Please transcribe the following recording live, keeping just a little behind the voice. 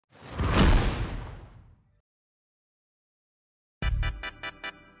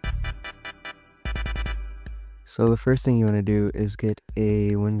So the first thing you want to do is get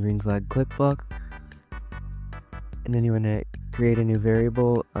a one green flag click block, and then you want to create a new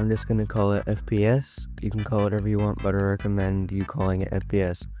variable. I'm just going to call it FPS. You can call it whatever you want, but I recommend you calling it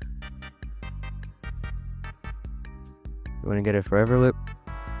FPS. You want to get a forever loop,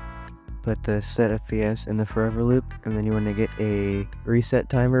 put the set FPS in the forever loop, and then you want to get a reset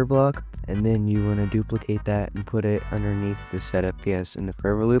timer block, and then you want to duplicate that and put it underneath the set FPS in the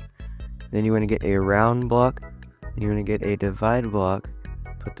forever loop. Then you want to get a round block, then you want to get a divide block,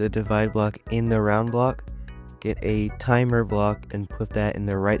 put the divide block in the round block, get a timer block and put that in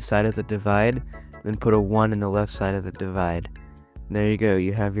the right side of the divide, then put a 1 in the left side of the divide. And there you go,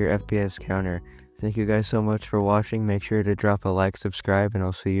 you have your FPS counter. Thank you guys so much for watching. Make sure to drop a like, subscribe, and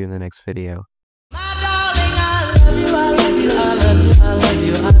I'll see you in the next video. My darling, I love you, I love you, I love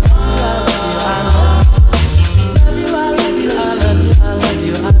you, I love you.